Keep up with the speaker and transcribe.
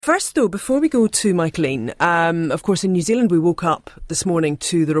First, though, before we go to Michaeline, of course, in New Zealand, we woke up this morning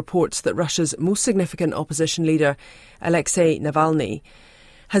to the reports that Russia's most significant opposition leader, Alexei Navalny,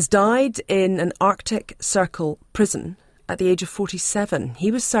 has died in an Arctic Circle prison at the age of 47.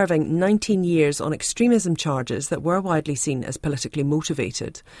 He was serving 19 years on extremism charges that were widely seen as politically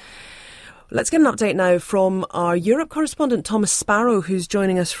motivated. Let's get an update now from our Europe correspondent, Thomas Sparrow, who's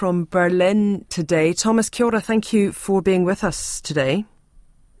joining us from Berlin today. Thomas, kia ora, thank you for being with us today.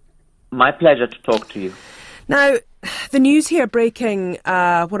 My pleasure to talk to you. Now, the news here breaking,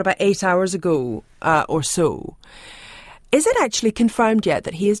 about 8 hours ago or so. Is it actually confirmed yet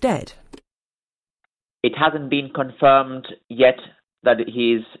that he is dead? It hasn't been confirmed yet that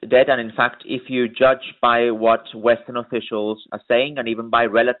he is dead. And in fact, if you judge by what Western officials are saying, and even by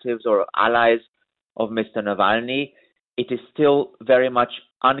relatives or allies of Mr. Navalny, it is still very much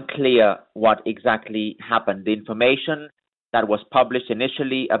unclear what exactly happened. The information that was published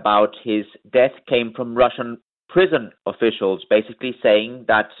initially about his death came from Russian prison officials, basically saying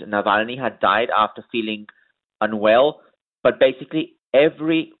that Navalny had died after feeling unwell. But basically,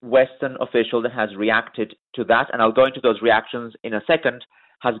 every Western official that has reacted to that, and I'll go into those reactions in a second,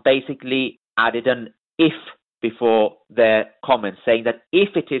 has basically added an if before their comments, saying that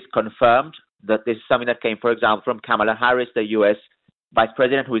if it is confirmed, that this is something that came, for example, from Kamala Harris, the US Vice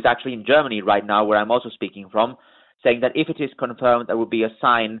President, who is actually in Germany right now, where I'm also speaking from, saying that if it is confirmed, that would be a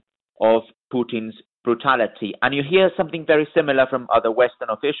sign of Putin's brutality. And you hear something very similar from other Western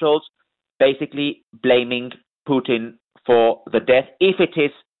officials, basically blaming Putin for the death, if it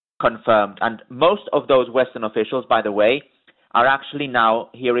is confirmed. And most of those Western officials, by the way, are actually now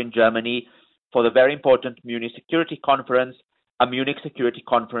here in Germany for the very important Munich Security Conference, a Munich Security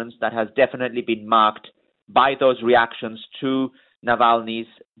Conference that has definitely been marked by those reactions to Navalny's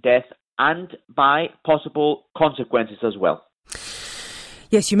death and by possible consequences as well.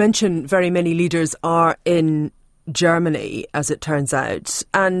 Yes, you mentioned very many leaders are in Germany, as it turns out.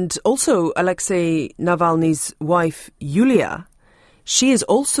 And also Alexei Navalny's wife, Yulia, she is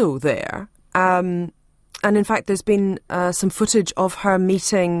also there. And in fact, there's been some footage of her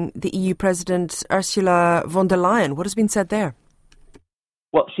meeting the EU President Ursula von der Leyen. What has been said there?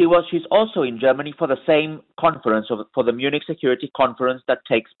 Well, she's also in Germany for the same conference, for the Munich Security Conference that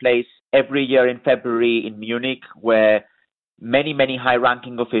takes place every year in February in Munich, where many, many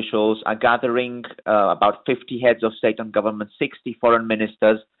high-ranking officials are gathering, about 50 heads of state and government, 60 foreign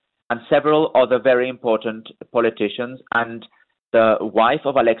ministers, and several other very important politicians. And the wife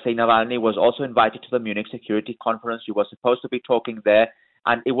of Alexei Navalny was also invited to the Munich Security Conference. She was supposed to be talking there.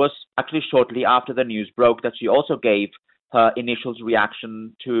 And it was actually shortly after the news broke that she also gave her initial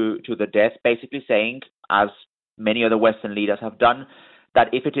reaction to the death, basically saying, as many other Western leaders have done, that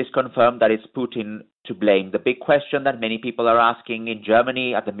if it is confirmed that it's Putin to blame. The big question that many people are asking in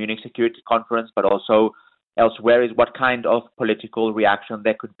Germany at the Munich Security Conference, but also elsewhere, is what kind of political reaction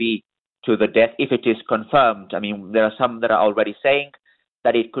there could be to the death if it is confirmed. I mean, there are some that are already saying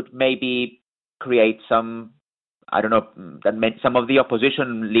that it could maybe create some, that some of the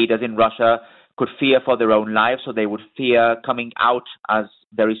opposition leaders in Russia could fear for their own lives, so they would fear coming out as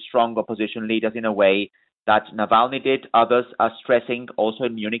very strong opposition leaders in a way that Navalny did. Others are stressing, also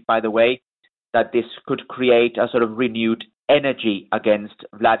in Munich, by the way, that this could create a sort of renewed energy against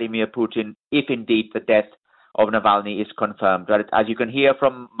Vladimir Putin if indeed the death of Navalny is confirmed. But as you can hear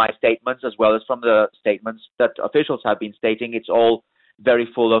from my statements, as well as from the statements that officials have been stating, it's all very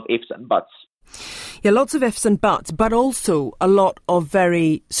full of ifs and buts. Yeah, lots of ifs and buts, but also a lot of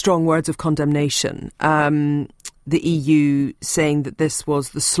very strong words of condemnation. The EU saying that this was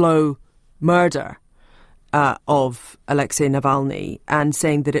the slow murder of Alexei Navalny, and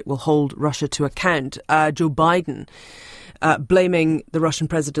saying that it will hold Russia to account. Joe Biden blaming the Russian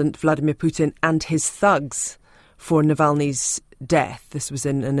President Vladimir Putin and his thugs for Navalny's death. This was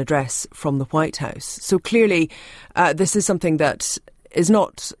in an address from the White House. So clearly this is something that is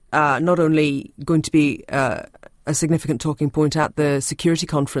not only going to be a significant talking point at the security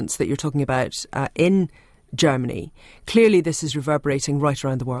conference that you're talking about in Germany. Clearly this is reverberating right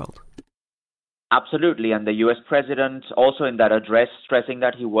around the world. Absolutely. And the US president also in that address stressing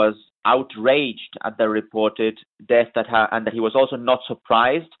that he was outraged at the reported death and that he was also not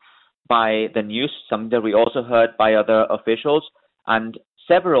surprised by the news, something that we also heard by other officials, and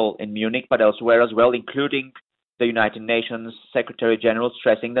several in Munich, but elsewhere as well, including the United Nations Secretary General,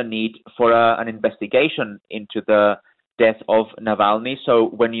 stressing the need for an investigation into the death of Navalny. So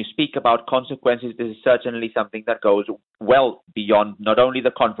when you speak about consequences, this is certainly something that goes well beyond not only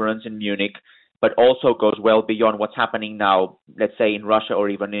the conference in Munich, but also goes well beyond what's happening now, let's say in Russia or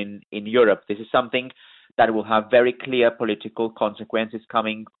even in Europe. This is something that will have very clear political consequences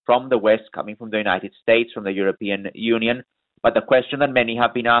coming from the West, coming from the United States, from the European Union. But the question that many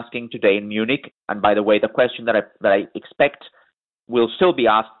have been asking today in Munich, and by the way, the question that I expect will still be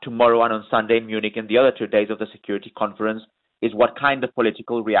asked tomorrow and on Sunday in Munich and the other 2 days of the security conference, is what kind of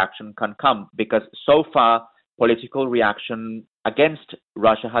political reaction can come. Because so far, political reaction against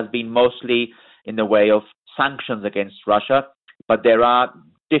Russia has been mostly in the way of sanctions against Russia, but there are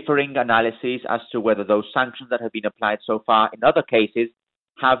differing analyses as to whether those sanctions that have been applied so far in other cases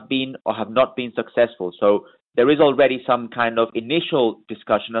have been or have not been successful. So there is already some kind of initial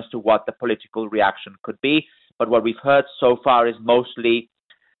discussion as to what the political reaction could be, but what we've heard so far is mostly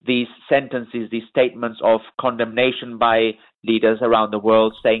these sentences, these statements of condemnation by leaders around the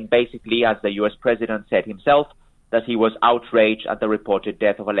world, saying basically, as the US president said himself, that he was outraged at the reported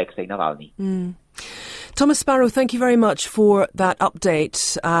death of Alexei Navalny. Thomas Sparrow, thank you very much for that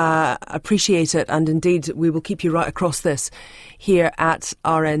update. Appreciate it. And indeed, we will keep you right across this here at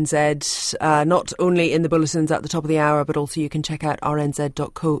RNZ, not only in the bulletins at the top of the hour, but also you can check out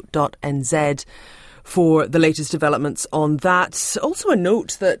rnz.co.nz for the latest developments on that. Also a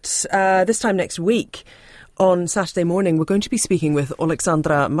note that this time next week, on Saturday morning, we're going to be speaking with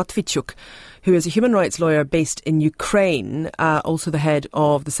Oleksandra Matvichuk, who is a human rights lawyer based in Ukraine, also the head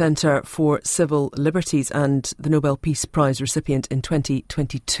of the Centre for Civil Liberties and the Nobel Peace Prize recipient in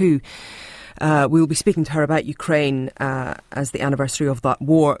 2022. We will be speaking to her about Ukraine as the anniversary of that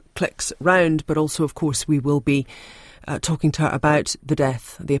war clicks round, but also, of course, we will be talking to her about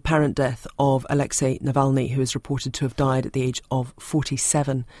the apparent death of Alexei Navalny, who is reported to have died at the age of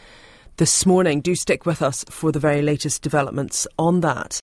 47 this morning. Do stick with us for the very latest developments on that.